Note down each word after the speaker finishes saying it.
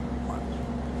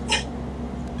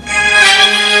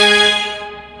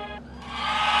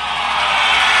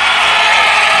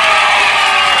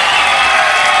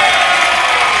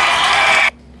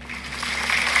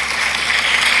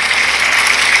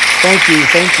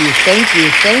Thank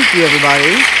you,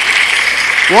 everybody.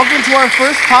 Welcome to our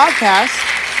first podcast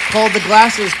called The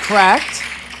Glass is Cracked.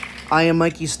 I am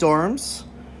Mikey Storms,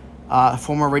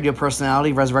 former radio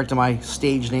personality, resurrected my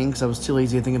stage name because I was too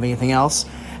lazy to think of anything else.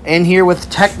 And here with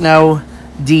Techno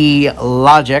D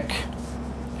Logic.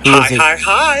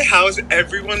 Hi. How's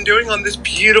everyone doing on this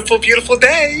beautiful, beautiful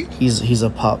day? He's a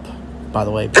pup, by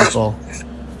the way, people.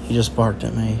 He just barked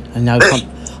at me. And now he's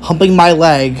humping my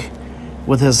leg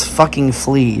with his fucking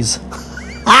fleas.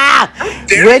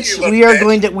 Which we are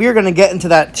going to get into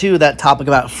that too, that topic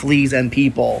about fleas and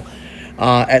people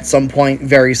at some point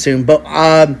very soon. But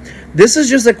this is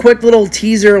just a quick little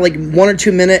teaser, like 1 or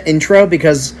 2 minute intro,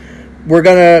 because we're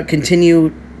going to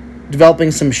continue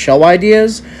developing some show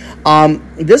ideas.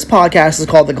 This podcast is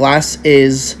called The Glass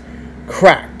is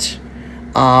Cracked.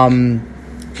 Like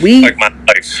my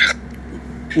life.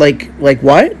 Like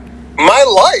what? My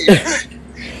life.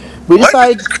 We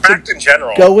decided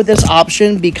to go with this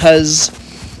option because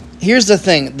here's the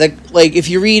thing. If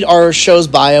you read our show's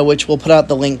bio, which we'll put out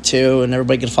the link to, and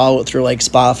everybody can follow it through like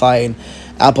Spotify and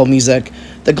Apple Music,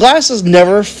 the glass is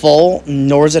never full,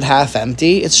 nor is it half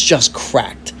empty. It's just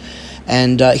cracked.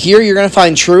 And here you're going to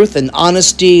find truth and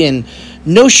honesty and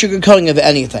no sugarcoating of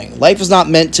anything. Life is not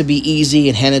meant to be easy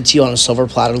and handed to you on a silver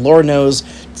platter. Lord knows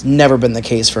it's never been the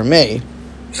case for me.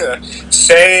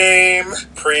 Same.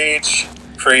 Preach.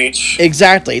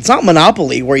 Exactly. It's not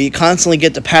Monopoly where you constantly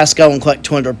get to pass go and collect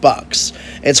 $200.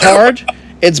 It's hard,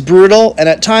 it's brutal, and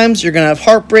at times you're going to have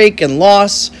heartbreak and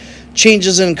loss,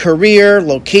 changes in career,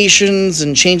 locations,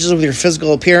 and changes with your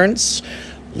physical appearance.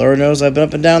 Lord knows I've been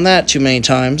up and down that too many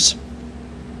times.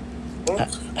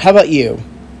 How about you?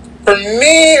 For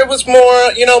me, it was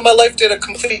more, my life did a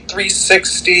complete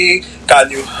 360, got a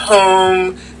new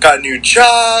home, got a new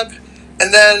job,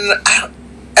 and then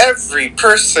every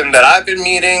person that I've been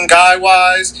meeting,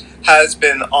 guy-wise, has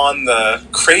been on the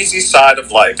crazy side of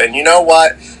life. And you know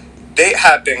what? They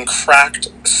have been cracked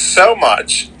so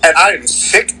much, and I am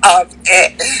sick of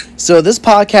it. So this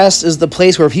podcast is the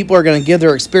place where people are going to give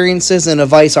their experiences and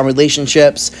advice on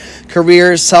relationships,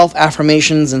 careers,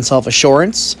 self-affirmations, and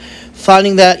self-assurance.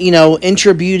 Finding that,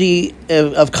 inner beauty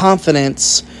of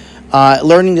confidence,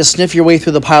 learning to sniff your way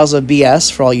through the piles of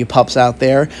BS for all you pups out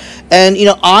there. And,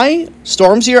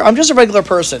 Storms here, I'm just a regular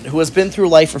person who has been through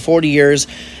life for 40 years,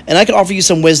 and I can offer you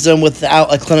some wisdom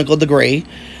without a clinical degree.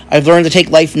 I've learned to take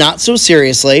life not so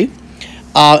seriously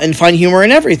and find humor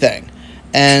in everything.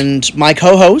 And my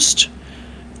co-host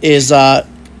is,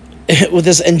 with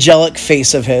this angelic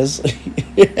face of his,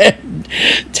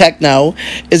 Techno,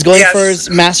 is going for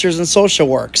his master's in social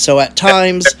work. So at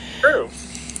times... That's true.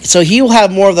 So he will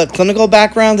have more of the clinical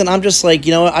background, and I'm just like,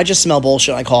 I just smell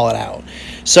bullshit and I call it out.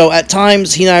 So at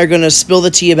times, he and I are going to spill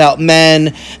the tea about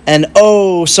men and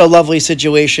so lovely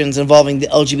situations involving the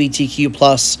LGBTQ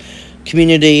plus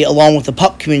community, along with the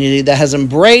pup community that has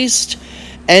embraced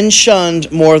and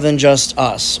shunned more than just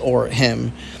us or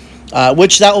him.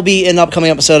 Which that will be an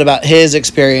upcoming episode about his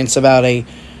experience about a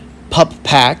pup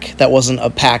pack that wasn't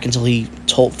a pack until he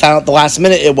found out the last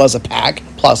minute it was a pack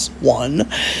plus one.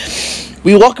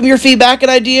 We welcome your feedback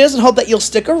and ideas and hope that you'll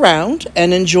stick around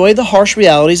and enjoy the harsh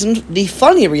realities and the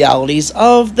funny realities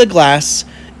of The Glass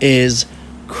is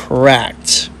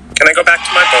Cracked. Can I go back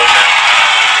to my boat now?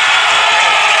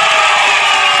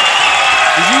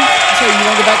 You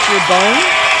want to go back to your bone?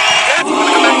 Yeah, I want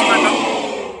to go back to my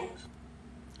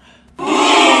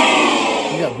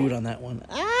boat. You got boot on that one.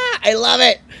 I love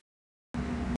it.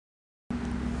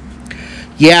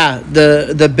 Yeah,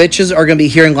 the bitches are going to be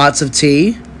hearing lots of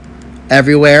tea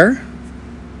everywhere,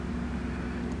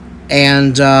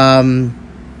 and I'm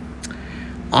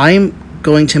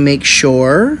going to make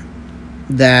sure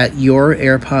that your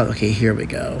AirPod... Okay, here we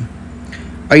go.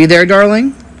 Are you there,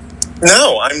 darling?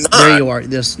 No, I'm not. There you are. I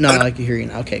can hear you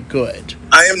now. Okay, good.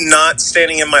 I am not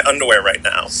standing in my underwear right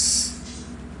now.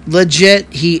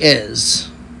 Legit, he is.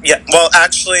 Yeah, well,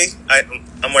 actually,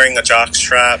 I'm wearing a jock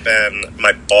strap, and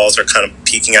my balls are kind of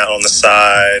peeking out on the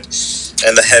side,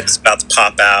 and the head's about to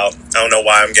pop out. I don't know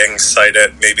why I'm getting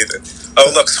excited. Maybe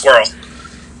oh, look, squirrel.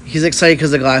 He's excited because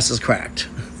the glass is cracked.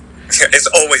 It's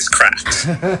always cracked.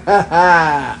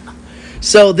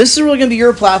 So this is really going to be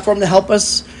your platform to help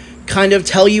us kind of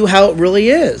tell you how it really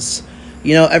is.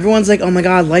 Everyone's like, oh my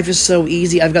God, life is so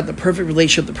easy. I've got the perfect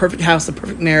relationship, the perfect house, the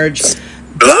perfect marriage.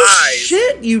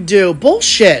 Bullshit, you do.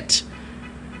 Bullshit.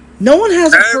 No one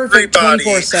has a perfect 24/7.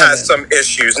 Everybody has some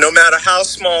issues, no matter how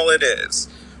small it is.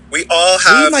 We all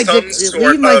have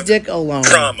leave my dick alone.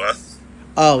 Drama.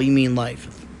 Oh, you mean life.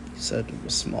 You said it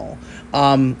was small.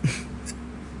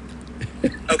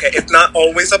 Okay, it's not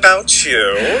always about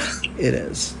you. It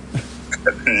is.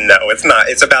 No, it's not.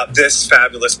 It's about this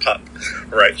fabulous pup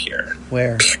right here.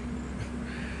 Where?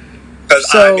 Because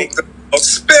I make the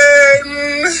most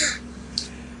spin.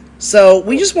 So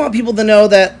we just want people to know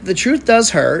that the truth does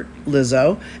hurt,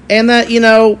 Lizzo, and that,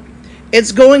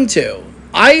 it's going to.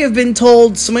 I have been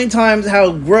told so many times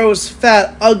how gross,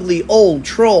 fat, ugly, old,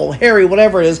 troll, hairy,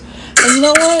 whatever it is. And you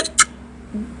know what?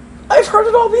 I've heard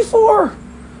it all before.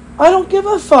 I don't give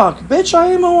a fuck. Bitch,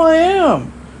 I am who I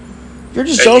am. You're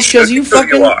just jealous because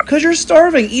because you're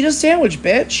starving. Eat a sandwich,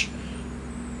 bitch.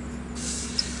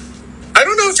 I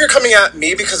don't know if you're coming at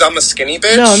me because I'm a skinny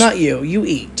bitch. No, not you. You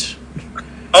eat.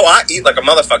 Oh, I eat like a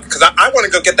motherfucker because I want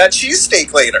to go get that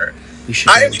cheesesteak later. We should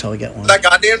go until we get one. That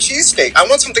goddamn cheesesteak. I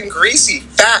want something greasy,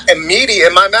 fat, and meaty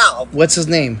in my mouth. What's his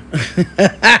name?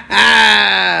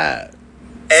 Ayo.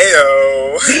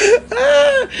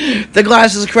 The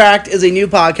Glass is Cracked is a new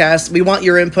podcast. We want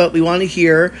your input. We want to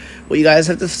hear what you guys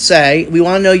have to say. We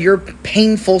want to know your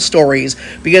painful stories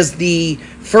because the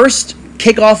first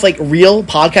kickoff, real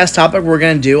podcast topic we're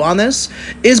going to do on this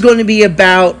is going to be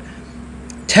about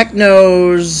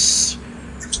Techno's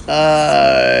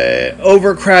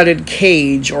overcrowded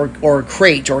cage or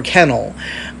crate or kennel.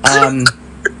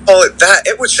 Call it that.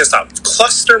 It was just a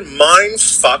cluster mind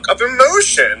fuck of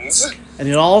emotions. And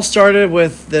it all started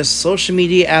with this social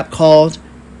media app called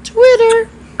Twitter.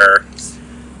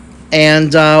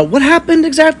 And what happened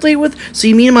exactly with... So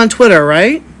you meet him on Twitter,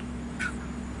 right?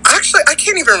 Actually, I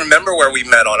can't even remember where we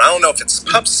met on. I don't know if it's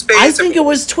Pup Space. I think it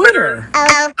was Twitter.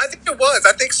 I think it was.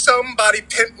 I think somebody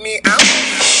pimped me out. And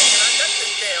I got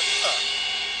this damn pup.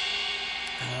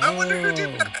 I wonder who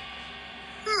did that.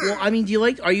 Well, I mean,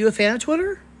 are you a fan of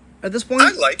Twitter at this point?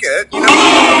 I like it.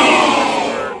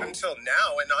 Until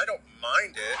now, and I don't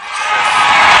mind it.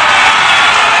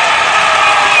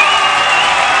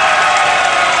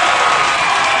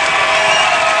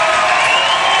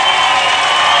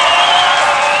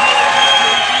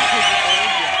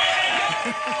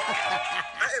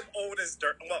 I am old as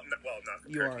dirt. Well, not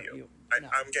compared to you.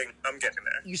 I'm getting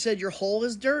there. You said your hole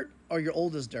is dirt or your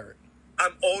old is dirt?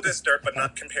 I'm old as dirt, but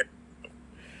not compared to you.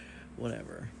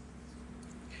 Whatever.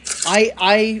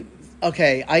 I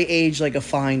age like a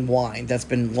fine wine that's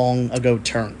been long ago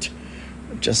turned.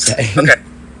 Just saying. Okay.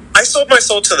 I sold my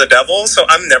soul to the devil, so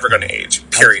I'm never going to age,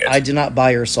 period. I did not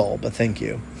buy your soul, but thank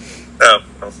you. Oh,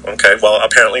 okay. Well,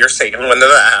 apparently you're Satan. When did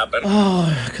that happen?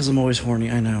 Oh, because I'm always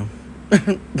horny, I know.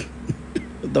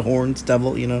 The horns,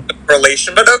 devil,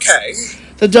 Relation, but okay.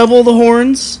 The devil, the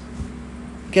horns.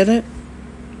 Get it?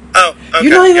 Oh, okay.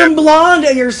 You're not even blonde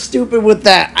and you're stupid with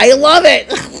that. I love it.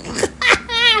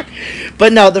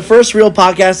 But no, the first real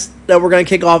podcast that we're going to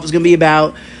kick off is going to be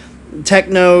about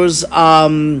Techno's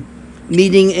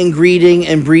meeting and greeting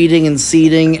and breeding and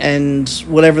seeding and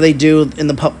whatever they do in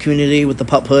the pup community with the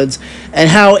pup hoods and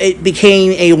how it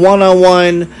became a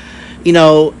one-on-one,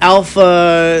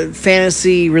 alpha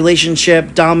fantasy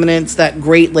relationship dominance, that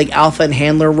great alpha and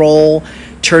handler role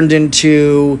turned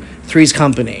into Three's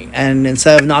Company. And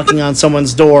instead of knocking on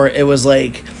someone's door, it was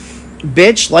like,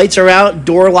 bitch, lights are out,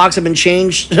 door locks have been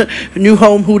changed, new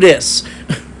home, who dis?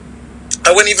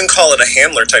 I wouldn't even call it a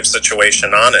handler type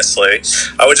situation, honestly.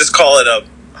 I would just call it a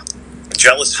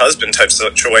jealous husband type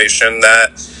situation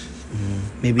that...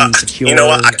 maybe insecure, you know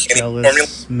what? I can't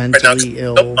jealous, even mentally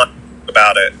ill.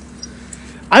 About it.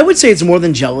 I would say it's more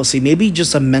than jealousy. Maybe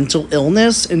just a mental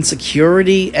illness,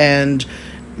 insecurity, and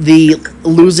the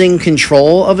losing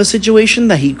control of a situation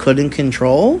that he couldn't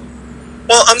control.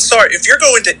 Well, I'm sorry. If you're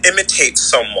going to imitate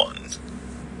someone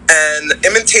and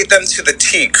imitate them to the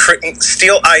T,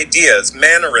 steal ideas,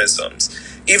 mannerisms,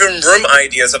 even room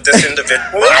ideas of this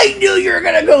individual. I knew you were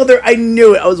going to go there. I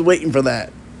knew it. I was waiting for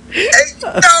that.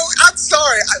 No, I'm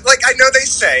sorry. I know they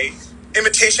say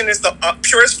imitation is the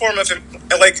purest form of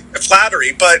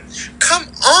flattery, but come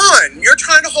on. You're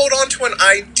trying to hold on to an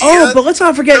idea. Oh, but let's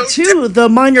not forget, too, the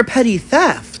minor petty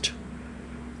theft.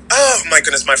 Oh, my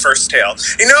goodness, my first tale.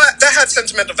 You know what? That had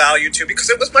sentimental value, too, because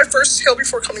it was my first tale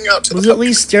before coming out to the public. Was it at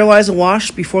least sterilized and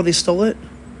washed before they stole it?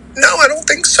 No, I don't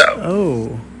think so.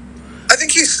 Oh. I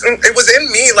think it was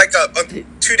in me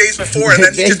 2 days before, and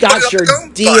then they got your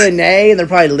DNA, and they're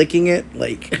probably licking it,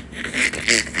 even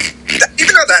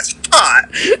though that's hot,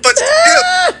 but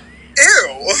still,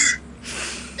 ew.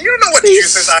 You don't know what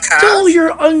juices I have. Stole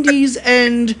your undies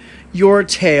and your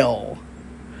tail.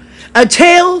 A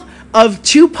tale of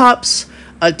two pups,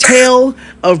 a tale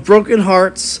of broken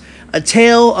hearts, a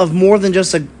tale of more than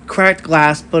just a cracked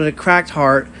glass, but a cracked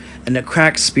heart and a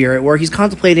cracked spirit, where he's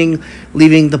contemplating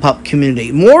leaving the pup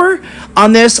community. More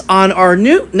on this on our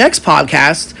next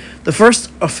podcast, the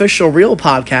first official real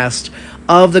podcast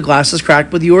of The Glass is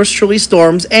Cracked with yours truly,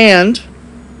 Storms, and...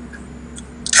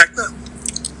 Techno.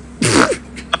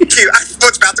 I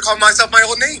was about to call myself my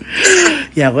old name.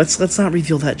 Yeah, let's not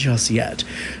reveal that just yet.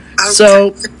 Okay.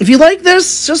 So, if you like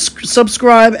this, just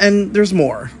subscribe, and there's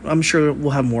more. I'm sure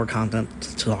we'll have more content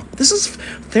to talk. This is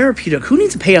therapeutic. Who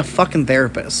needs to pay a fucking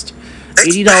therapist?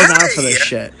 $80 an hour for this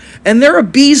shit. And there are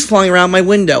bees flying around my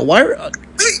window. Why are... Wait,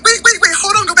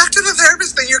 hold on. Go back to the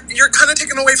therapist thing. You're kind of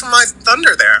taking away from my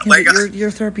thunder there. Yeah, like,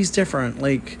 your therapy's different.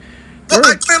 Like, well,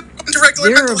 I plan on going to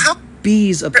regular mental health. There are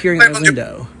bees appearing at my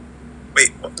window.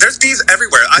 Wait, there's bees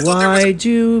everywhere. Why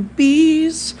do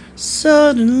bees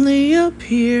suddenly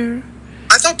appear?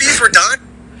 I thought bees were dying,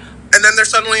 and then they're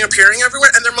suddenly appearing everywhere,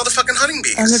 and they're motherfucking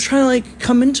honeybees. And they're trying to, like,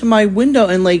 come into my window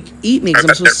and, like, eat me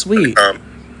because I'm so sweet. Come.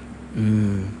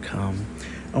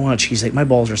 I want a cheesesteak. My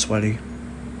balls are sweaty.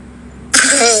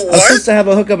 I was supposed to have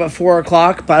a hookup at 4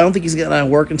 o'clock, but I don't think he's getting out of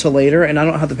work until later, and I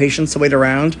don't have the patience to wait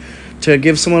around to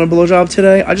give someone a blowjob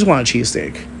today. I just want a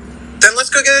cheesesteak. Then let's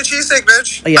go get a cheesesteak,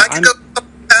 bitch. Yeah, I can go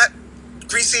that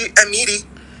greasy and meaty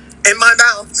in my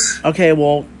mouth. Okay,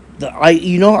 well, I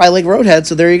like Roadhead,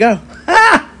 so there you go.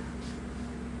 I'm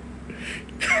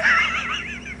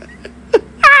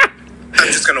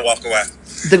just gonna walk away.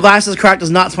 The Glasses Cracked is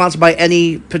not sponsored by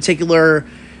any particular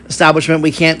establishment.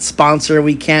 We can't sponsor.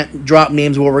 We can't drop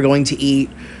names of what we're going to eat.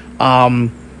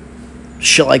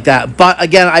 Shit like that. But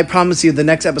again, I promise you the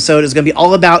next episode is going to be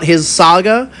all about his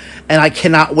saga, and I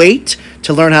cannot wait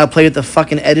to learn how to play with the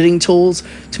fucking editing tools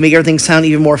to make everything sound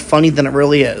even more funny than it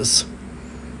really is.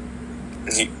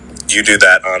 You do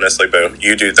that, honestly, boo.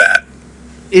 You do that.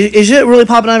 Is it really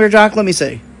popping out of your jock? Let me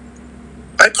see.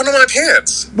 I put on my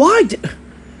pants. Why?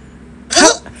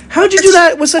 How'd you do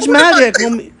that with such magic?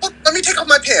 Let me take off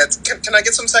my pants. Can I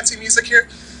get some sexy music here?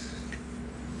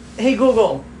 Hey,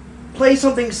 Google, play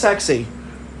something sexy.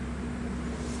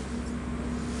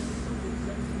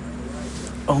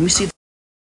 Oh, let me see.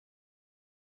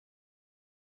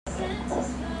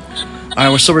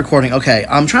 Alright, we're still recording. Okay,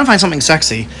 I'm trying to find something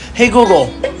sexy. Hey, Google.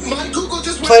 My Google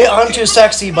just play On Too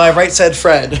Sexy by Right Said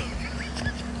Fred.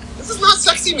 This is not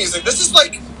sexy music. This is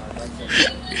like...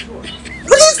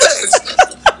 What is this?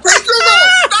 Wait, Google!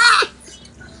 Stop!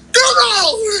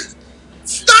 Google!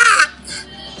 Stop!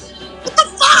 What the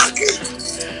fuck?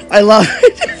 I love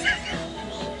it.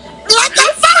 What the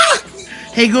fuck?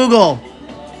 Hey, Google.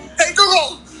 Hey,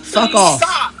 Google! Fuck off.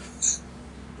 Stop!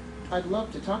 I'd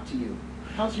love to talk to you.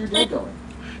 How's your day going?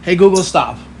 Hey, Google,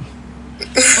 stop.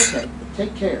 Okay,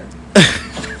 take care.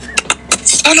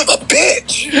 Son of a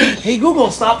bitch! Hey,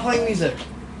 Google, stop playing music.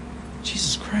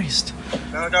 Jesus Christ.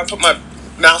 Now I gotta put my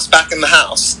mouse back in the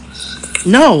house.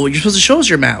 No, you're supposed to show us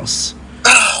your mouse.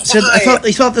 Oh,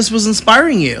 I thought this was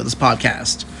inspiring you, this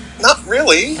podcast. Not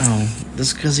really. Oh, this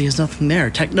is because he has nothing there.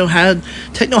 Techno had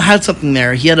something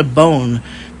there. He had a bone,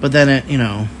 but then it,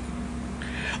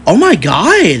 Oh my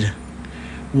God!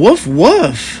 Woof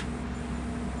woof.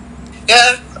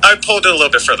 Yeah, I pulled it a little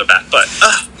bit further back, but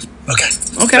okay.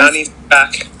 Now I need it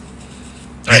back.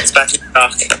 All right, it's back in the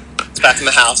dock. It's back in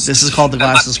the house. This is called The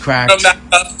Glasses Cracked.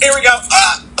 Here we go.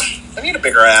 I need a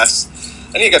bigger ass.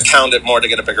 I need to pound it more to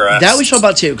get a bigger ass. That we show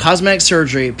about too. Cosmetic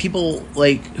surgery. People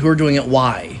who are doing it.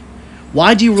 Why?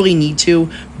 Why do you really need to?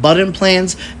 Butt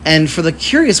implants. And for the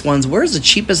curious ones, where's the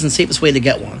cheapest and safest way to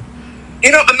get one?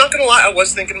 I'm not gonna lie. I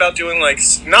was thinking about doing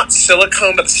not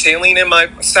silicone, but saline in my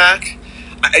sack.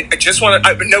 I just want to.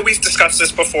 I know we've discussed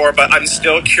this before, but I'm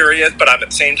still curious. But at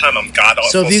the same time, I'm god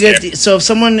awful. So if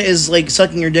someone is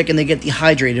sucking your dick and they get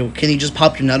dehydrated, can you just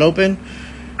pop your nut open?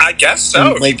 I guess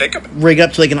so. And, if you think of it. Rig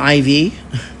up to an IV.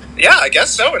 Yeah, I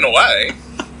guess so in a way.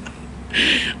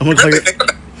 I'm gonna call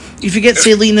if you get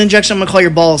saline injection, I'm gonna call your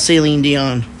balls Saline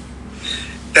Dion.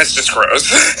 That's just gross.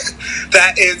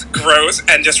 That is gross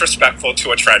and disrespectful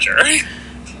to a treasure.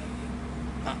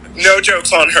 No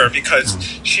jokes on her because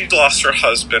she lost her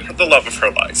husband, the love of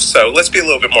her life. So let's be a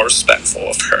little bit more respectful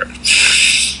of her.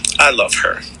 I love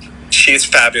her. She's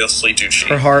fabulously douchey.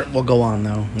 Her heart will go on,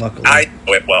 though, luckily. I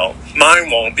know it will. Mine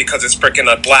won't because it's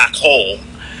freaking a black hole.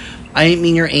 I didn't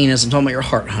mean your anus. I'm talking about your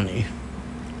heart, honey.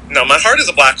 No, my heart is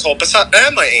a black hole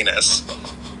and my anus.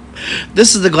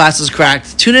 This is The Glasses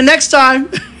Cracked. Tune in next time.